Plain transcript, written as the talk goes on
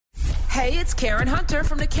Hey, it's Karen Hunter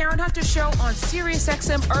from The Karen Hunter Show on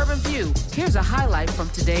SiriusXM Urban View. Here's a highlight from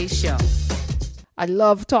today's show. I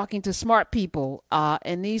love talking to smart people,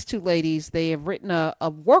 and these two ladies, they have written a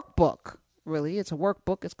workbook. Really, it's a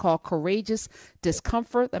workbook. It's called Courageous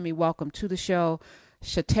Discomfort. Let me welcome to the show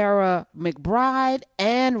Shatara McBride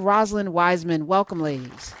and Rosalind Wiseman. Welcome,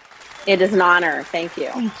 ladies. It is an honor. Thank you.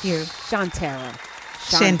 Thank you.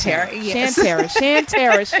 Shantara, yes.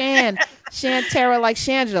 Shantara like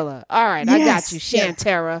Shangela. All right, yes, I got you,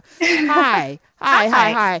 Shantara. Yes.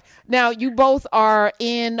 Hi. Now, you both are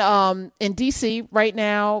in D.C. right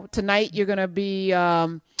now. Tonight, you're going to be,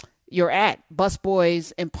 you're at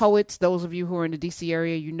Busboys and Poets. Those of you who are in the D.C.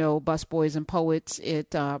 area, you know Busboys and Poets.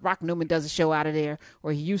 Rock Newman does a show out of there,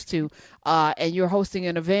 or he used to, and you're hosting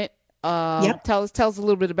an event. Yep. Tell us a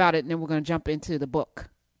little bit about it, and then we're going to jump into the book.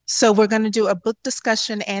 So we're going to do a book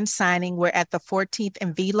discussion and signing. We're at the 14th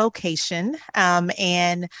and V location.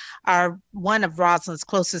 And one of Rosalind's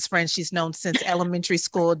closest friends, she's known since elementary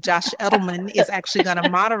school, Josh Edelman, is actually going to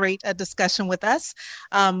moderate a discussion with us.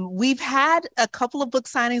 We've had a couple of book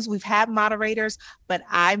signings. We've had moderators, but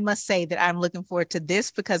I must say that I'm looking forward to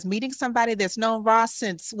this because meeting somebody that's known Ross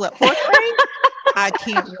since fourth grade? I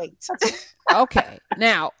can't wait. Okay.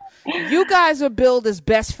 Now, you guys are billed as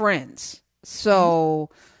best friends. So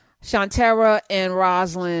Shantara and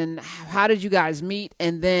Rosalind, how did you guys meet?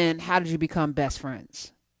 And then how did you become best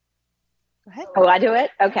friends? Go ahead. Oh, I do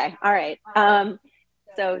it? Okay. All right.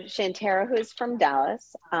 So Shantara, who's from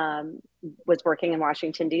Dallas, was working in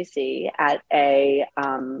Washington, D.C. at a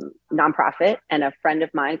nonprofit. And a friend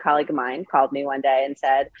of mine, colleague of mine, called me one day and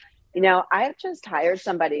said, I've just hired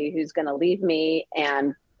somebody who's going to leave me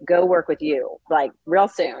and go work with you like real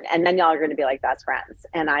soon. And then y'all are going to be like best friends.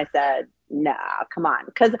 And I said, nah, come on.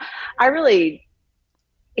 Cause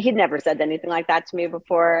he'd never said anything like that to me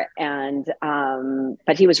before. And,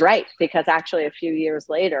 but he was right because actually a few years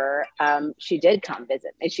later, she did come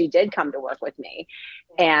visit me. She did come to work with me.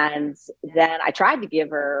 And then I tried to give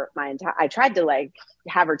her I tried to like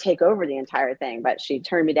have her take over the entire thing, but she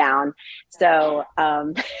turned me down. So,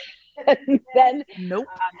 and then nope.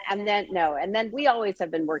 And then we always have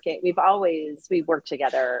been working. We worked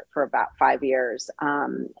together for about 5 years.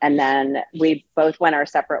 And then we both went our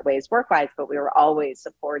separate ways work-wise, but we were always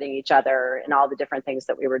supporting each other in all the different things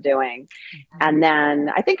that we were doing. Mm-hmm. And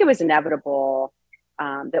then I think it was inevitable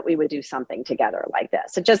that we would do something together like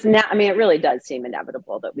this. It really does seem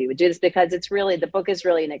inevitable that we would do this because the book is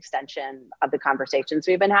really an extension of the conversations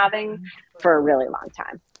we've been having for a really long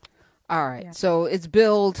time. All right. Yeah. So it's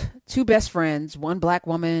billed two best friends, one black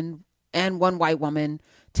woman and one white woman,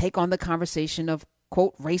 take on the conversation of,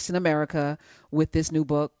 quote, race in America with this new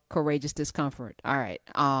book, Courageous Discomfort. All right.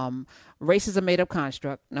 Race is a made up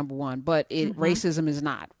construct, number one, but racism is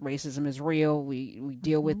not. Racism is real. We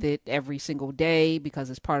deal with it every single day because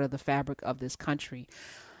it's part of the fabric of this country.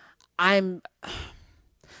 I'm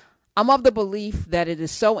of the belief that it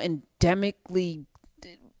is so endemically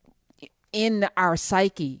in our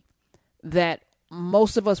psyche that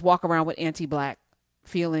most of us walk around with anti-black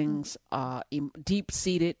feelings,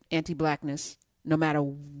 deep-seated anti-blackness, no matter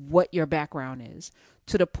what your background is,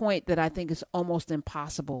 to the point that I think it's almost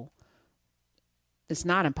impossible. It's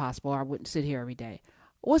not impossible. I wouldn't sit here every day.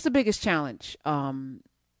 What's the biggest challenge of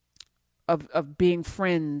being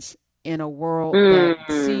friends in a world that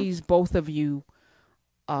sees both of you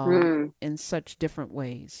in such different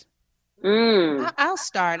ways? I'll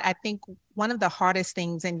start. I think one of the hardest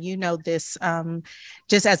things, and this,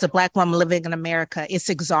 just as a Black woman living in America, it's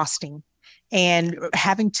exhausting. And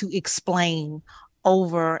having to explain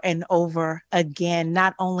over and over again,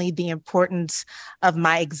 not only the importance of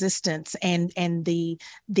my existence and the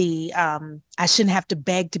I shouldn't have to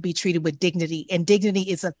beg to be treated with dignity. And dignity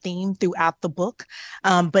is a theme throughout the book.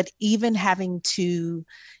 But even having to,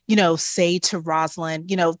 say to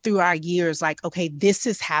Rosalind, through our years, like, okay, this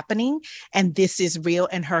is happening and this is real,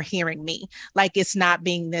 and her hearing me, like, it's not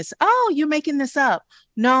being this, oh, you're making this up.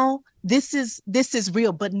 No, this is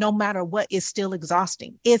real, but no matter what, it's still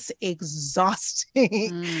exhausting. It's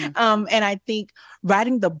exhausting. And I think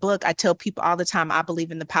writing the book, I tell people all the time, I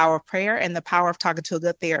believe in the power of prayer and the power of talking to a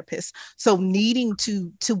good therapist. So needing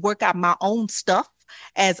to work out my own stuff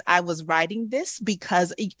as I was writing this,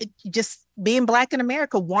 because just being Black in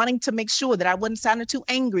America, wanting to make sure that I wasn't sounding too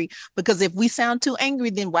angry, because if we sound too angry,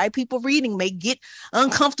 then white people reading may get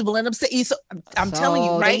uncomfortable and upset. So I'm telling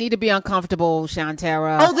you, right? They need to be uncomfortable,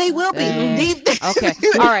 Shantara. Oh, they will be. Okay.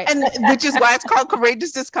 All right. And which is why it's called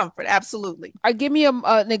Courageous Discomfort. Absolutely. All right, give me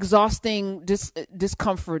an exhausting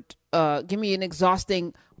discomfort. Give me an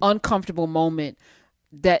exhausting, uncomfortable moment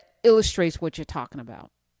that illustrates what you're talking about.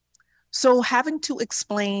 So having to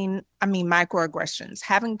explain, microaggressions,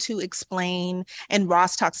 having to explain, and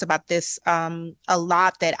Ross talks about this a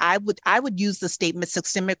lot, that I would use the statement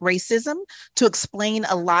systemic racism to explain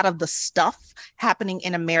a lot of the stuff happening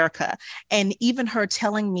in America. And even her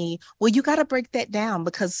telling me, well, you got to break that down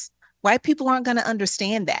because white people aren't going to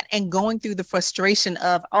understand that, and going through the frustration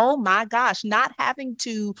of, oh my gosh, not having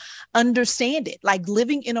to understand it, like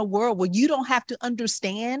living in a world where you don't have to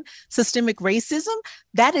understand systemic racism.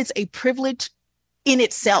 That is a privilege in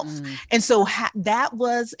itself. And so that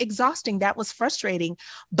was exhausting. That was frustrating,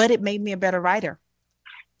 but it made me a better writer.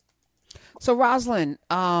 So Rosalind,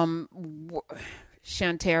 Shantara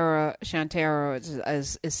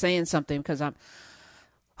is saying something, because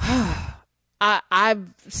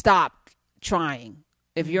I've stopped trying.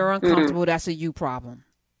 If you're uncomfortable, that's a you problem.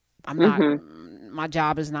 I'm not. My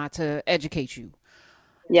job is not to educate you.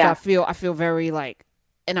 Yeah, so I feel very like,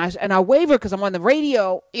 and I waver because I'm on the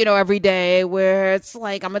radio, every day, where it's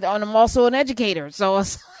like I'm also an educator. So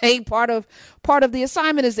it's like part of the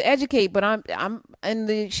assignment is to educate. But I'm in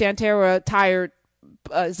the Shantara tired.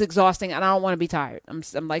 It's exhausting, and I don't want to be tired. I'm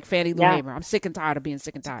like Fannie Lou Hamer. I'm sick and tired of being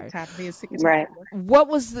sick and tired. Right. What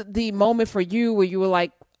was the moment for you where you were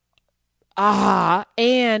like,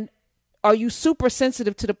 and are you super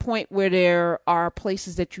sensitive to the point where there are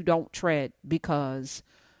places that you don't tread because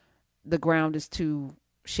the ground is too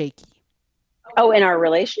shaky? Oh, in our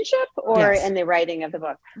relationship or Yes. in the writing of the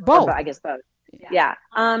book? Both. I guess both. Yeah.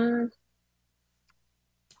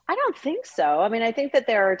 I don't think so. I think that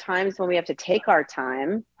there are times when we have to take our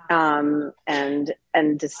time and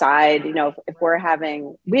decide, if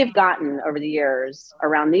we have gotten over the years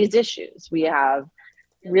around these issues, we have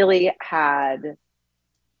really had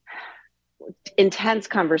intense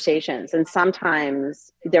conversations. And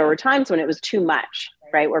sometimes there were times when it was too much,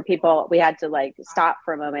 right? Where we had to like stop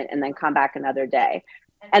for a moment and then come back another day.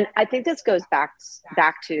 And I think this goes back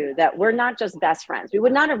to that we're not just best friends. We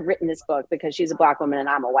would not have written this book because she's a Black woman and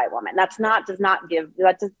I'm a white woman. That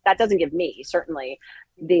doesn't give me certainly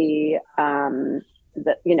the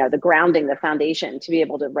grounding, the foundation to be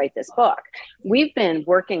able to write this book. We've been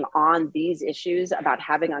working on these issues about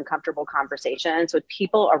having uncomfortable conversations with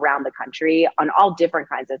people around the country on all different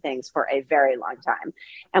kinds of things for a very long time.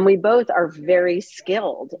 And we both are very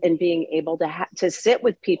skilled in being able to sit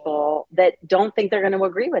with people that don't think they're going to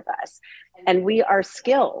agree with us. And we are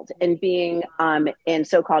skilled in being in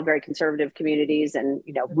so-called very conservative communities and,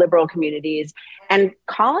 liberal communities, and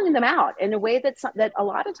calling them out in a way that a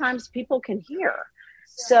lot of times people can hear.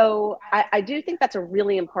 So I do think that's a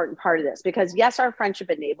really important part of this, because yes, our friendship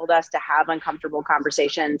enabled us to have uncomfortable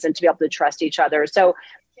conversations and to be able to trust each other. So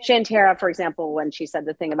Shantara, for example, when she said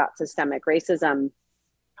the thing about systemic racism,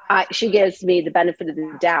 she gives me the benefit of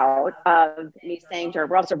the doubt of me saying to her,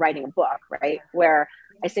 we're also writing a book, right? Where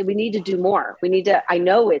I say, we need to do more. I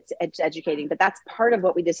know it's educating, but that's part of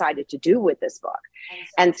what we decided to do with this book.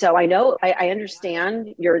 And so I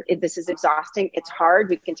understand this is exhausting. It's hard.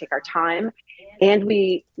 We can take our time, and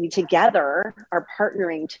we together are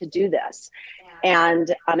partnering to do this.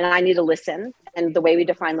 And I need to listen. And the way we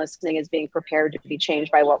define listening is being prepared to be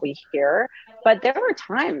changed by what we hear. But there were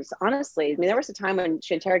times, honestly, there was a time when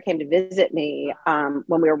Shantara came to visit me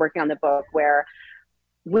when we were working on the book, where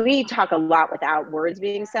we talk a lot without words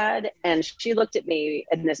being said. And she looked at me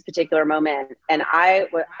in this particular moment, and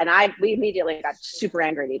we immediately got super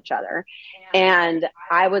angry at each other. And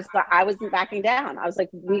I wasn't backing down. I was like,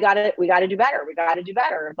 we got to do better. We got to do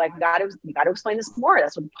better. Like, we got to explain this more.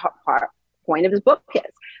 That's what the point of his book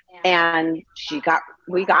is. And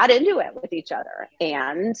we got into it with each other,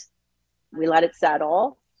 and we let it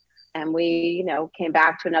settle. And we, came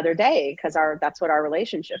back to another day, because that's what our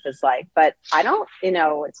relationship is like. But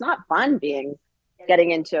it's not fun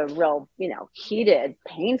getting into real, heated,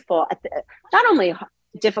 painful, not only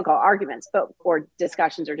difficult arguments, or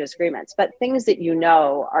discussions or disagreements, but things that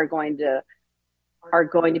are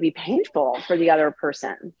going to be painful for the other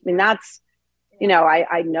person. That's,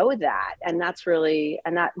 I know that, and that's really,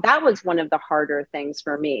 and that was one of the harder things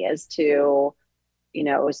for me, is to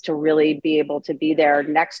really be able to be there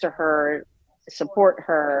next to her, support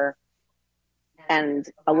her, and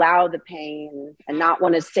allow the pain, and not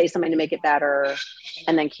want to say something to make it better,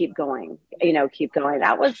 and then keep going.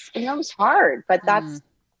 That was, it was hard, but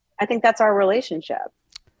I think that's our relationship.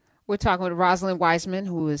 We're talking with Rosalind Wiseman,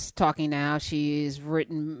 who is talking now. She's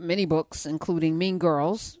written many books, including Mean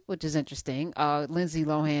Girls, which is interesting. Lindsay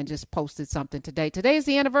Lohan just posted something today. Today is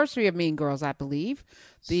the anniversary of Mean Girls, I believe.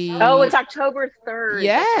 It's October 3rd.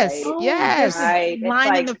 Yes, right. yes. Right.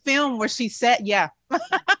 Line in the film where she said, yeah.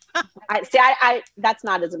 I that's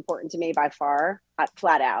not as important to me by far,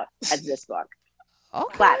 flat out, as this book.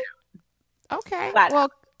 Okay. Flat out. Okay. Well,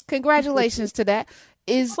 congratulations to that.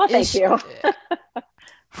 Thank you.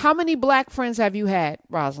 How many Black friends have you had,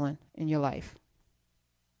 Rosalind, in your life?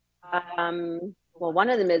 Well, one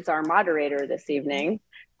of them is our moderator this evening.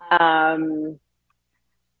 God,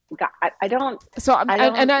 I don't. So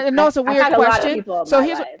I know it's a weird question. So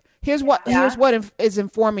here's what is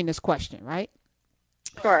informing this question, right?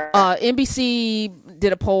 Sure. NBC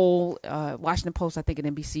did a poll. Washington Post, I think,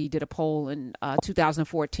 and NBC did a poll in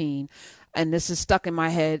 2014, and this is stuck in my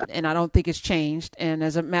head, and I don't think it's changed. And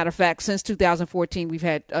as a matter of fact, since 2014, we've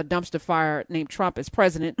had a dumpster fire named Trump as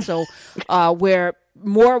president. So, where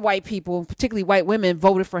more white people, particularly white women,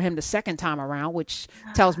 voted for him the second time around, which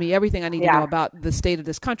tells me everything I need to know about the state of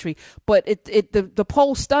this country. But the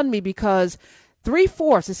poll stunned me because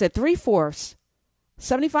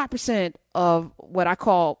 75% of what I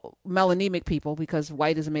call melanemic people, because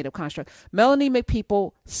white is a made-up construct, melanemic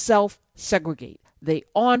people self-segregate. They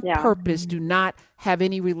on purpose do not have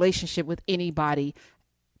any relationship with anybody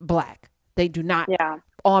Black. They do not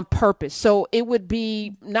on purpose. So it would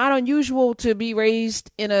be not unusual to be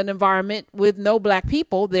raised in an environment with no Black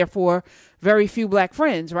people, therefore very few Black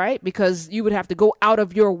friends, right? Because you would have to go out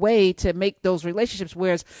of your way to make those relationships,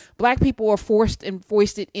 whereas Black people are forced and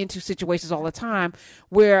foisted into situations all the time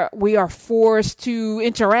where we are forced to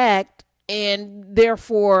interact, and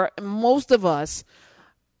therefore most of us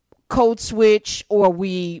code switch, or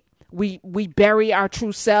we bury our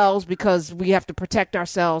true selves because we have to protect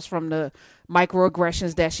ourselves from the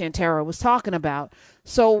microaggressions that Shantara was talking about.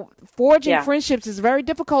 So forging friendships is very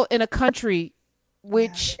difficult in a country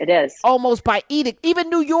which it is almost by edict. Even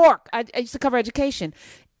New York, I used to cover education.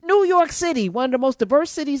 New York City, one of the most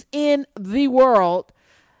diverse cities in the world,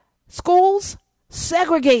 schools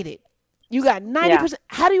segregated. You got 90%.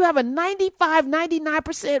 How do you have a 95,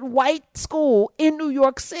 99% white school in New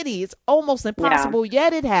York City? It's almost impossible,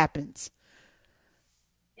 yet it happens.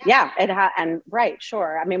 Yeah, and right,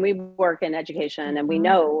 sure. I mean, we work in education, and we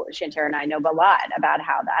know, Shantara and I know a lot about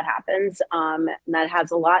how that happens. And that has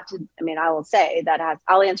a lot to, I mean, I will say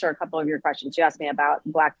I'll answer a couple of your questions. You asked me about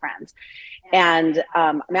Black friends. And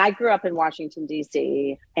I mean, I grew up in Washington,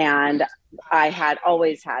 D.C., and I had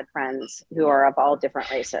always had friends who are of all different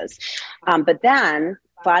races. But then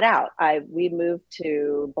flat out, we moved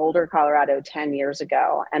to Boulder, Colorado 10 years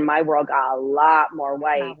ago, and my world got a lot more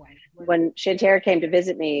white. When Shantara came to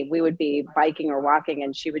visit me, we would be biking or walking,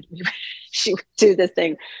 and she would do this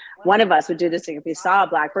thing. One of us would do this thing. If we saw a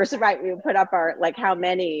Black person, right, we would put up our, like, how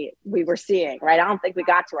many we were seeing, right? I don't think we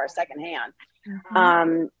got to our second hand.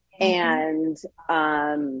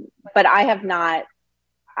 But I have not,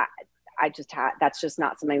 that's just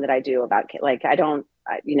not something that I do about, like, I don't,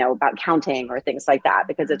 about counting or things like that,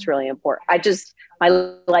 because it's really important. My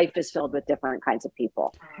life is filled with different kinds of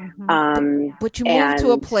people. But you moved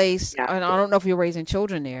to a place, and I don't know if you're raising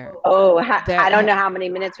children there. I don't know how many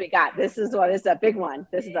minutes we got. This is a big one.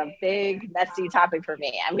 This is a big, messy topic for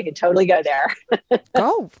me, and we could totally go there.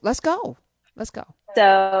 Let's go.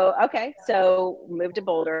 So moved to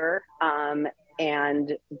Boulder,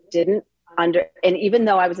 and didn't and even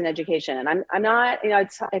though I was in education, and I'm not,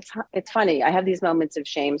 it's funny. I have these moments of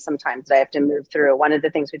shame sometimes that I have to move through. One of the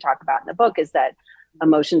things we talk about in the book is that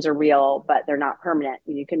emotions are real, but they're not permanent.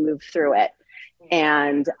 You can move through it.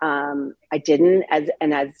 And I didn't,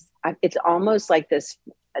 it's almost like this.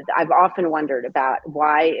 I've often wondered about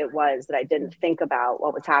why it was that I didn't think about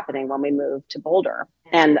what was happening when we moved to Boulder.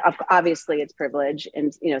 And obviously it's privilege,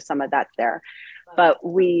 and some of that's there. But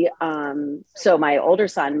so my older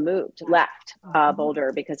son left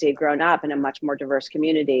Boulder because he had grown up in a much more diverse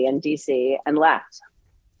community in DC, and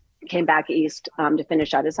came back east to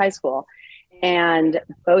finish out his high school. And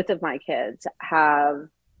both of my kids have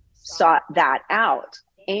sought that out.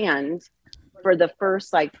 And for the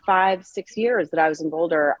first 5-6 years that I was in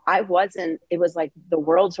Boulder, it was like the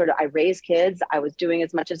world I raised kids. I was doing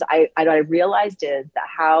as much as I realized is that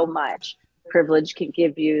how much privilege can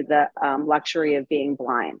give you the luxury of being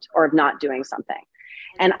blind or of not doing something.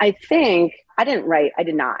 And I think I did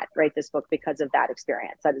not write this book because of that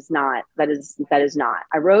experience. That is not. I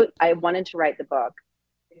wanted to write the book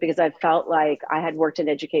because I felt like I had worked in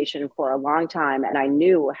education for a long time, and I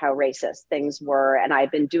knew how racist things were. And I've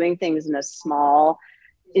been doing things in small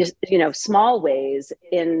ways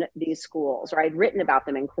in these schools, or I'd written about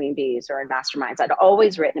them in Queen Bees or in Masterminds. I'd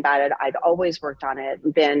always written about it. I'd always worked on it,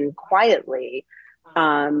 and been quietly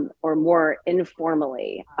or more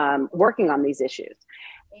informally working on these issues.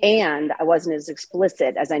 And I wasn't as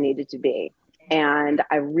explicit as I needed to be. And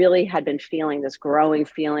I really had been feeling this growing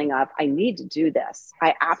feeling of, I need to do this.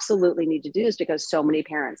 I absolutely need to do this because so many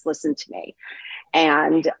parents listen to me.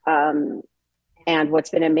 And And what's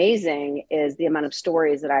been amazing is the amount of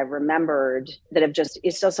stories that I've remembered that have just,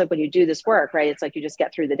 it's just like when you do this work, right? It's like you just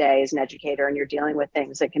get through the day as an educator and you're dealing with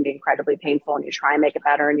things that can be incredibly painful and you try and make it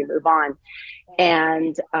better and you move on.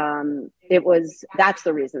 And that's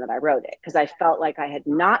the reason that I wrote it, because I felt like I had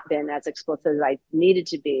not been as explicit as I needed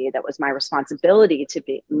to be. That was my responsibility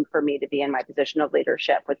for me to be in my position of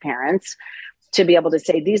leadership with parents, to be able to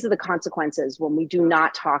say, these are the consequences when we do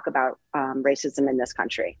not talk about racism in this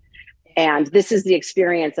country. And this is the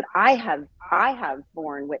experience that I have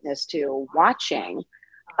borne witness to, watching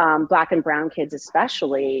Black and brown kids,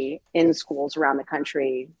 especially in schools around the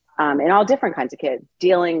country, and all different kinds of kids,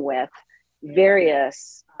 dealing with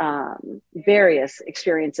various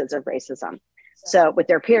experiences of racism. So with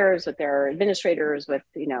their peers, with their administrators, with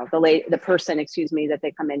the person, that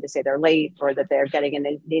they come in to say they're late or that they're getting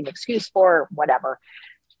an excuse for, whatever.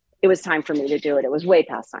 It was time for me to do it. It was way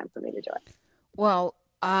past time for me to do it. Well,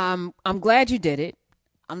 I'm glad you did it.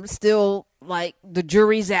 I'm still like, the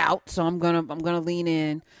jury's out, so I'm gonna lean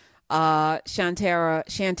in. Shantara,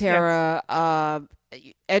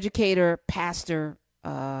 yes. Educator, pastor,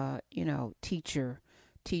 teacher,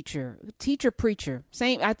 preacher.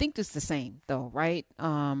 Same. I think it's the same though, right?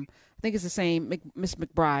 I think it's the same. Miss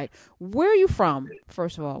McBride. Where are you from,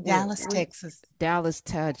 first of all? Dallas, Texas. Dallas,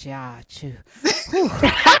 Texas.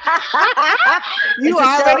 You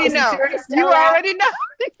already know. You already know.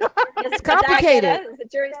 It's complicated. Is the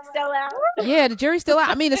jury still out? Yeah, the jury's still out.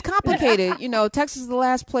 I mean, it's complicated. Texas is the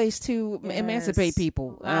last place to emancipate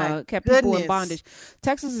people, kept people in bondage.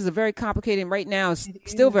 Texas is a very complicated, right now, it's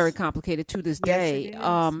still very complicated to this day.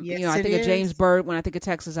 I think of James Byrd. When I think of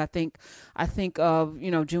Texas, I think of,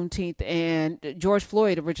 Juneteenth and George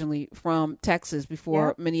Floyd, originally from Texas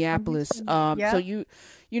before Minneapolis. So you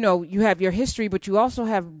have your history, but you also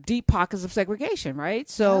have deep pockets of segregation, right?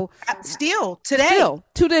 So still today,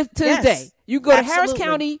 to this day, you go to Harris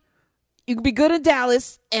County, you can be good in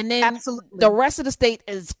Dallas, and then the rest of the state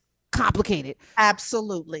is complicated.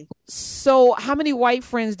 Absolutely. So how many white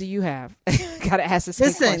friends do you have? Gotta ask this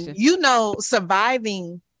question.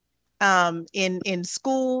 Surviving in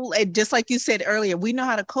school, and just like you said earlier, we know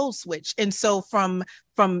how to code switch. And so from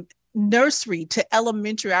nursery to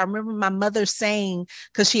elementary, I remember my mother saying,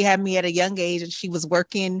 because she had me at a young age and she was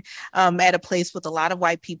working at a place with a lot of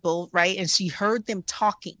white people, right? And she heard them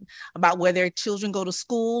talking about where their children go to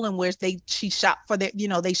school and where she shop for their,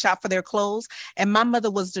 they shop for their clothes. And my mother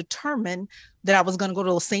was determined that I was going to go to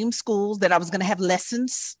those same schools, that I was going to have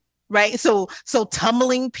lessons. Right. So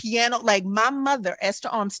tumbling piano, like my mother, Esther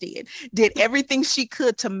Armstead, did everything she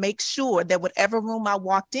could to make sure that whatever room I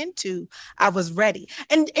walked into, I was ready.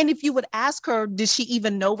 And if you would ask her, did she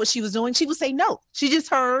even know what she was doing? She would say no. She just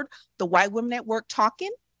heard the white women at work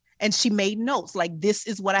talking, and she made notes like, this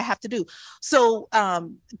is what I have to do. So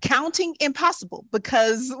counting impossible,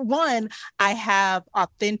 because one, I have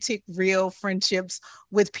authentic, real friendships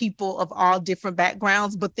with people of all different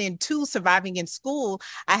backgrounds. But then two, surviving in school,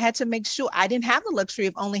 I had to make sure I didn't have the luxury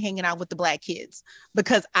of only hanging out with the Black kids,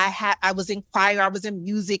 because I was in choir, I was in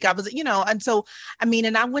music, I was, and so,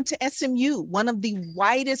 and I went to SMU, one of the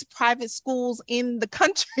whitest private schools in the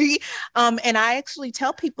country. And I actually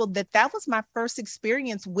tell people that was my first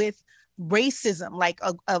experience with racism. Like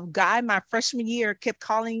a guy my freshman year kept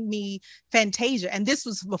calling me Fantasia, and this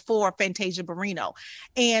was before Fantasia Barrino.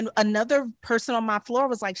 And another person on my floor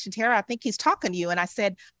was like, Shantara, I think he's talking to you. And I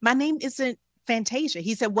said, my name isn't Fantasia.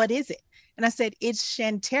 He said, what is it? And I said, it's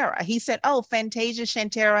Shantara. He said, oh, Fantasia,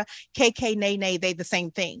 Shantara, KK, Nene, they the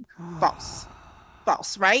same thing.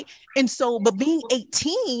 False, right? And so, but being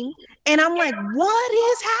 18, and I'm like, what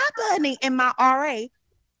is happening? And my RA,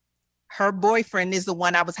 her boyfriend is the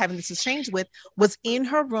one I was having this exchange with, was in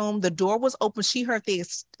her room. The door was open. She heard the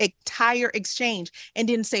entire exchange and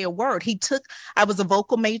didn't say a word. I was a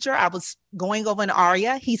vocal major. I was going over an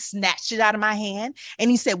aria. He snatched it out of my hand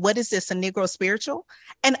and he said, what is this, a Negro spiritual?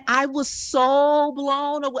 And I was so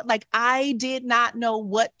blown away. Like, I did not know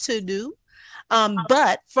what to do.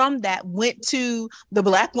 But from that, went to the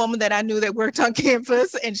Black woman that I knew that worked on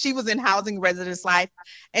campus, and she was in housing residence life,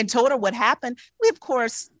 and told her what happened. We, of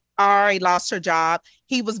course, already lost her job.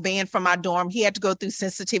 He was banned from our dorm. He had to go through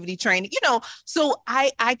sensitivity training, so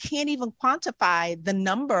I can't even quantify the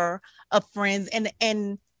number of friends.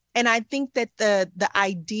 And I think that the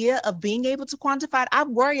idea of being able to quantify it, I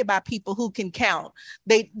worry about people who can count.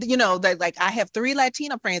 They like, I have 3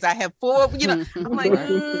 Latino friends. I have 4, I'm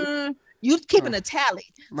like, you keeping a tally.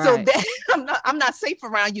 Right. So that I'm not safe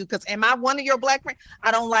around you, because am I one of your Black friends?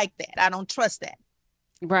 I don't like that. I don't trust that.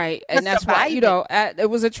 Right. And that's why, it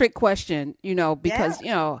was a trick question, because,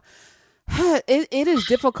 it is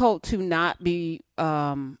difficult to not be,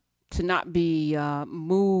 to not be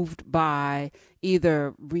moved by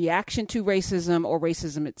either reaction to racism or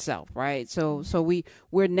racism itself, right? So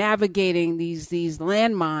we're navigating these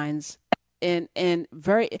landmines, and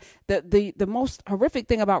very the most horrific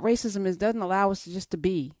thing about racism is it doesn't allow us just to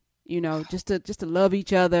be, just to love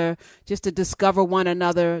each other, just to discover one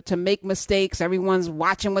another, to make mistakes. Everyone's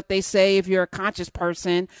watching what they say. If you're a conscious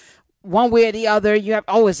person, one way or the other, you have,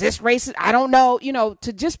 is this racist? I don't know.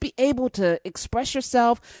 To just be able to express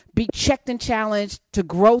yourself, be checked and challenged, to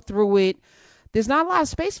grow through it. There's not a lot of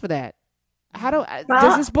space for that.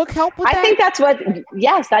 Does this book help with that? I think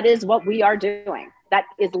that is what we are doing. That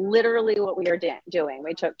is literally what we are doing.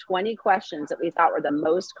 We took 20 questions that we thought were the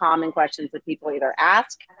most common questions that people either have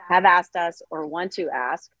asked us, or want to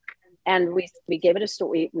ask. And we gave it a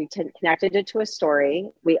story. We connected it to a story.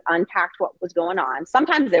 We unpacked what was going on.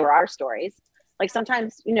 Sometimes they were our stories. Like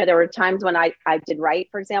sometimes, there were times when I did write,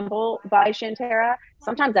 for example, by Shantara.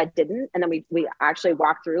 Sometimes I didn't. And then we actually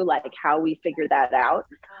walked through like how we figured that out.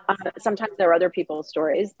 Sometimes there are other people's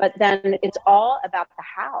stories, but then it's all about the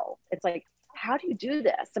how. It's like, how do you do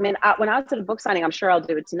this? I mean, when I was at a book signing, I'm sure I'll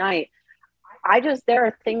do it tonight. There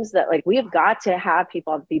are things that like, we have got to have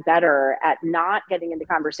people be better at not getting into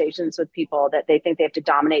conversations with people that they think they have to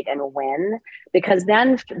dominate and win, because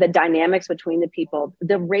then the dynamics between the people,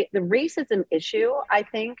 the racism issue, I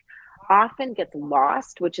think often gets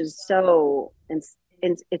lost, which is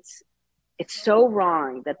it's so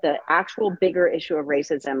wrong that the actual bigger issue of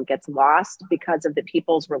racism gets lost because of the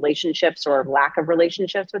people's relationships or lack of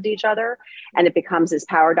relationships with each other. And it becomes this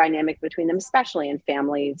power dynamic between them, especially in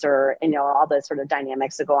families, or, all the sort of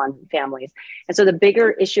dynamics that go on in families. And so the bigger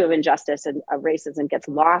issue of injustice and of racism gets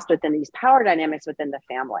lost within these power dynamics within the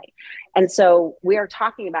family. And so we are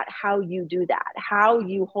talking about how you do that, how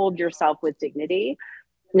you hold yourself with dignity,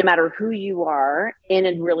 no matter who you are, in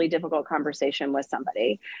a really difficult conversation with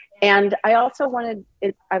somebody. And I also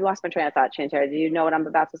I've lost my train of thought, Shantara. Do you know what I'm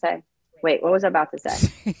about to say? Wait, what was I about to say?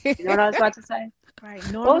 You know what I was about to say? Right.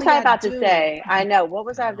 What was I about to say? I know. What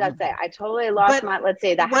was I about to say? I totally lost let's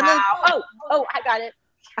say the how. I got it.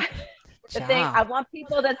 The thing, I want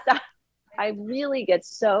people to stop. I really get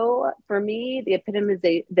for me, the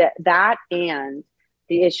epitomization, that and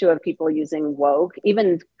the issue of people using woke,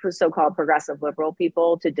 even for so-called progressive liberal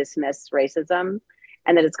people, to dismiss racism,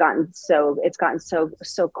 and that it's gotten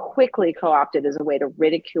so quickly co-opted as a way to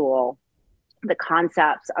ridicule the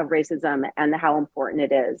concepts of racism and how important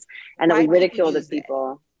it is, and that we ridicule the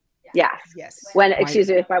people. Yes. Excuse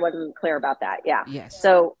me if I wasn't clear about that. Yeah. Yes.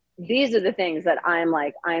 So these are the things that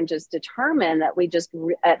I'm just determined that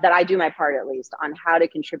that I do my part, at least, on how to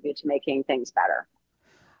contribute to making things better.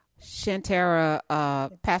 Shantara,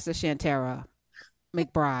 Pastor Shantara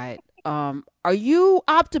McBride, are you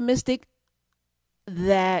optimistic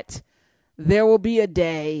that there will be a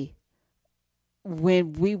day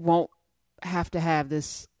when we won't have to have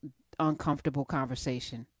this uncomfortable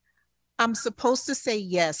conversation? I'm supposed to say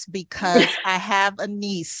yes, because I have a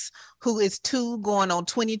niece who is 2 going on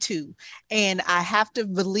 22. And I have to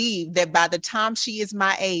believe that by the time she is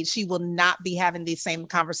my age, she will not be having these same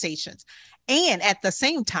conversations. And at the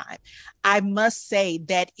same time, I must say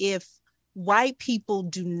that if white people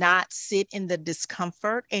do not sit in the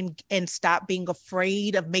discomfort and stop being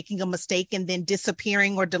afraid of making a mistake and then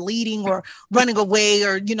disappearing or deleting or running away,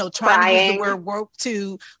 or, trying to use the word woke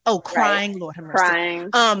to, crying, Lord have mercy. Crying.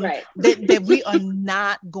 That we are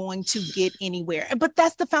not going to get anywhere. But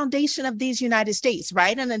that's the foundation of these United States,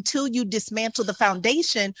 right? And until you dismantle the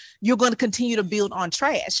foundation, you're going to continue to build on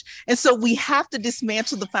trash. And so we have to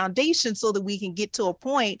dismantle the foundation so that we can get to a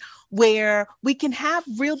point where we can have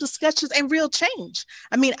real discussions and real change.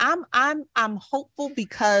 I mean, I'm hopeful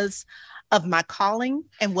because of my calling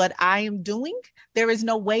and what I am doing. There is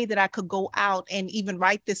no way that I could go out and even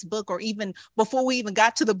write this book, or even before we even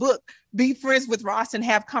got to the book, be friends with Ross and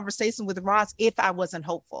have conversation with Ross, if I wasn't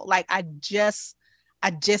hopeful. Like, I just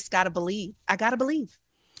gotta believe. I gotta believe.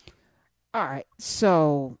 All right.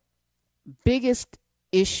 So, biggest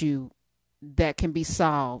issue that can be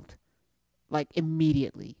solved, like,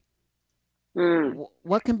 immediately.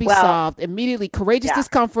 What can be solved immediately? Courageous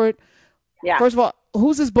discomfort. Yeah. First of all,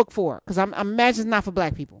 who's this book for? Because I'm imagining it's not for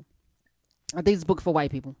Black people. I think it's a book for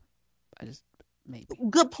white people. Maybe.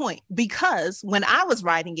 Good point. Because when I was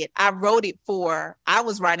writing it, I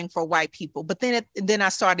was writing for white people. But then I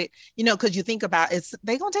started, because you think about, are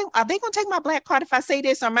they gonna take my Black card if I say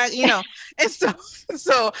this? And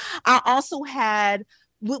so I also had,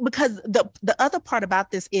 because the other part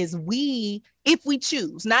about this is if we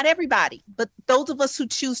choose, not everybody, but those of us who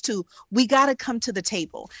choose to, we got to come to the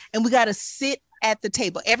table and we got to sit at the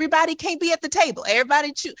table. Everybody can't be at the table.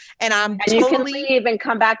 Everybody choose. And you can leave and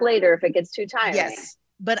come back later if it gets too tiring. Yes.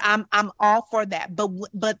 But I'm all for that.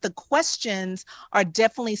 But the questions are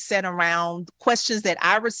definitely set around questions that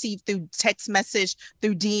I received through text message,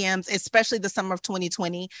 through DMs, especially the summer of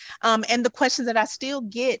 2020, and the questions that I still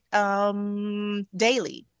get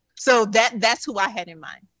daily. So that's who I had in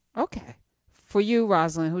mind. Okay, for you,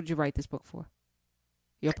 Rosalind, who did you write this book for?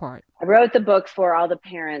 Your part. I wrote the book for all the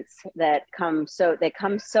parents that come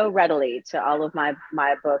so readily to all of my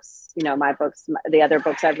books, my books, the other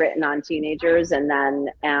books I've written on teenagers. And I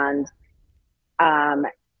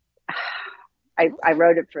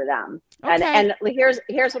wrote it for them. Okay. And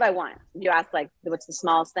here's what I want. You asked, like, what's the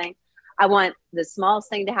smallest thing? I want the smallest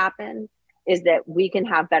thing to happen is that we can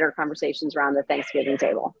have better conversations around the Thanksgiving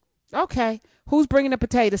table. Okay. Who's bringing the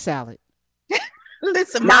potato salad?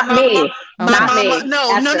 Listen, not me. Not me.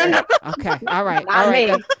 No. Okay. All right.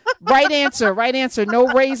 Right answer. No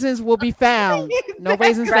raisins will be found. No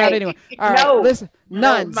raisins found anyway. All right. No. Listen,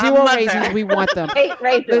 none. Zero raisins. We want them. 8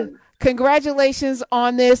 raisins. Congratulations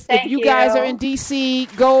on this. Thank if you guys are in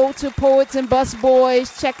DC, go to Poets and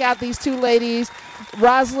Busboys. Check out these two ladies.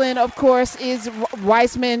 Rosalind, of course, is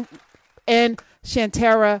Weissman, and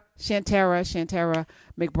Shantara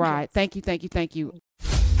McBride. Thank you.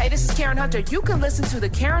 Hey, this is Karen Hunter. You can listen to The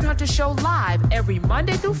Karen Hunter Show live every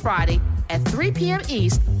Monday through Friday at 3 p.m.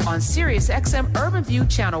 East on SiriusXM Urban View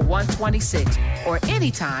Channel 126 or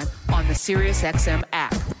anytime on the SiriusXM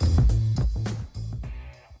app.